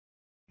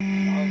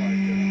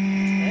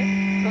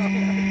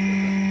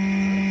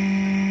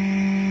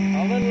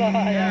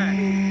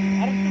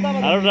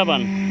আরোটা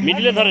বান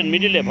মিডিলে ধরেন,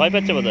 মিডিলে ভয়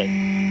পাচ্ছে বোধহয়।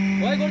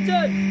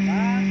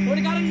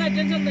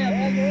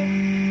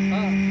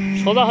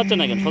 সোজা হচ্ছে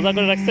না কেন? সোজা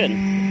করে রাখছেন।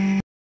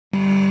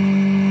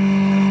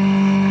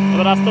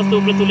 এবার আস্তে আস্তে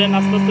উপরে তুলেন,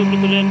 আস্তে আস্তে উপরে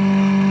তুলেন।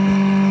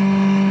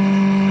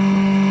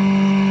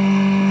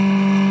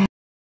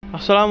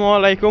 আসসালামু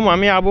আলাইকুম,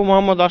 আমি আবু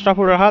মোহাম্মদ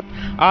আশরাফুর রাহাত।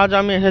 আজ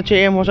আমি এসেছি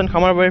এম হোসেন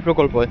খামার বাড়ি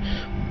প্রকল্পে।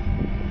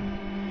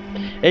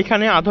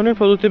 এইখানে আধুনিক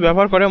প্রযুক্তি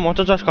ব্যবহার করে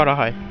মৎস্য চাষ করা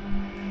হয়।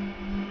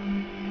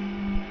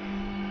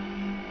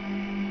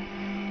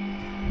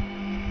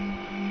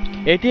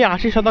 এটি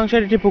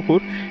 ৮০% একটি পুকুর।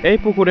 এই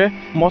পুকুরে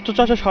মৎস্য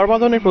চাষে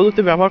সর্বাধুনিক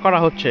প্রযুক্তি ব্যবহার করা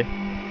হচ্ছে।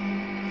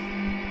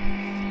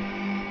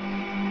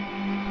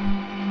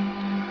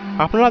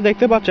 আপনারা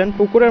দেখতে পাচ্ছেন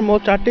পুকুরের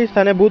মোট ৪টি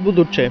স্থানে বুদবুদ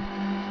উঠছে।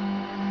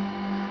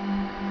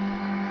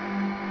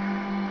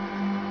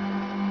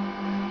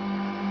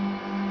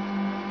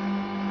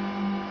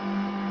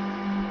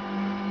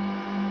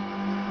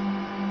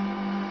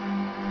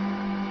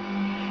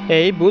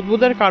 এই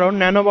বুদবুদের কারণ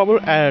ন্যানোবাবল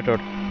অ্যারাটর।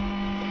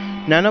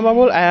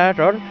 ন্যানোবাবল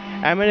অ্যারাটর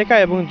আমেরিকা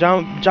এবং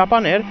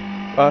জাপানের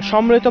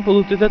সম্মিলিত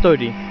প্রযুক্তিতে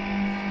তৈরি।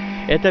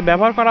 এতে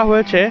ব্যবহার করা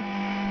হয়েছে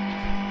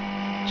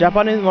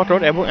জাপানিজ মোটর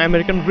এবং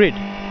আমেরিকান গ্রিড।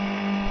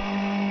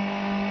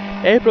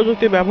 এই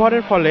প্রযুক্তি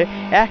ব্যবহারের ফলে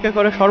 ১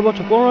 একরে সর্বোচ্চ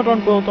 ১৫ টন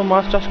পর্যন্ত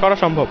মাছ চাষ করা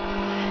সম্ভব।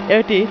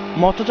 এটি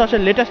মৎস্য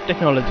চাষের লেটেস্ট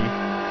টেকনোলজি।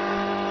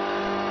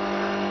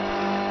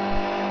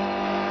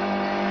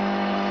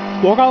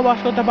 পোকাও বাস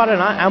করতে পারে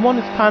না এমন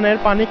স্থানের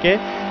পানিকে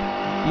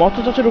মৎস্য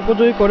চাষের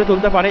উপযোগী করে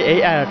তুলতে পারে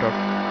এই অ্যারাটর।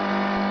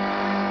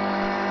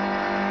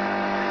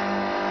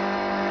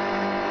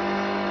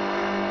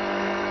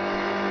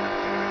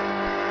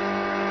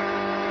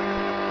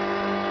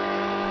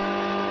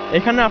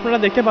 এখানে আপনারা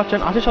দেখতে পাচ্ছেন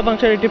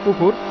 ৮০% একটি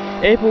পুকুর।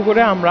 এই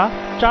পুকুরে আমরা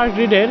 ৪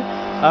 গ্রিডের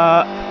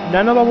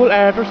ন্যানোবাবল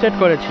অ্যারাটর সেট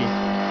করেছি।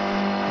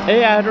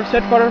 এই অ্যারাটর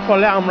সেট করার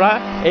ফলে আমরা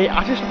এই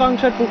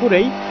 ৮০%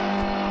 পুকুরেই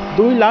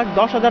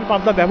 ২,১০,০০০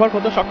 পাবদা ব্যবহার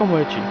করতে সক্ষম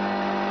হয়েছি।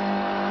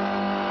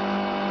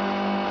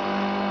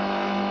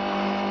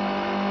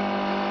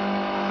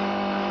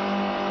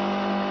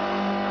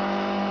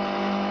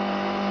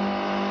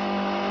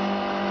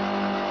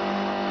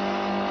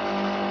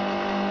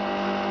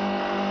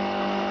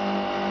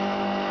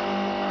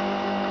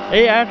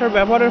 এই অ্যারাটর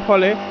ব্যবহারের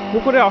ফলে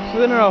পুকুরে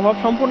অক্সিজেনের অভাব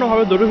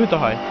সম্পূর্ণভাবে দূরীভূত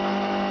হয়।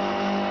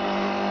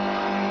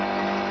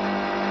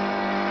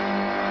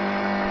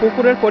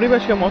 পুকুরের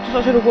পরিবেশকে মৎস্য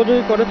চাষের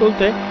উপযোগী করে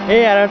তুলতে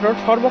এই অ্যারাটর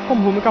সর্বক্ষম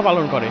ভূমিকা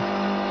পালন করে।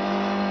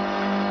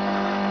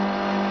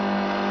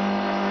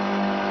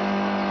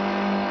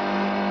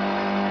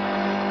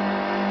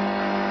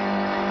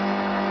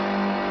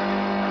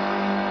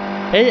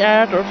 এই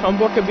অ্যারাটর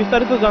সম্পর্কে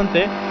বিস্তারিত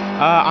জানতে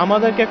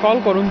আমাদেরকে কল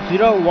করুন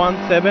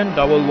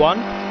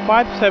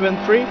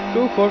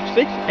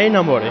 01711573246 এই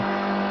নম্বরে।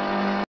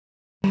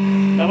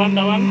 দাবান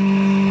দাবান,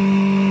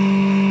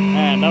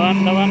 হ্যাঁ দাবান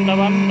দাবান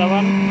দাবান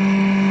দাবান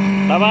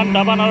দাবান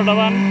দাবান, আরো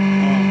দাবান।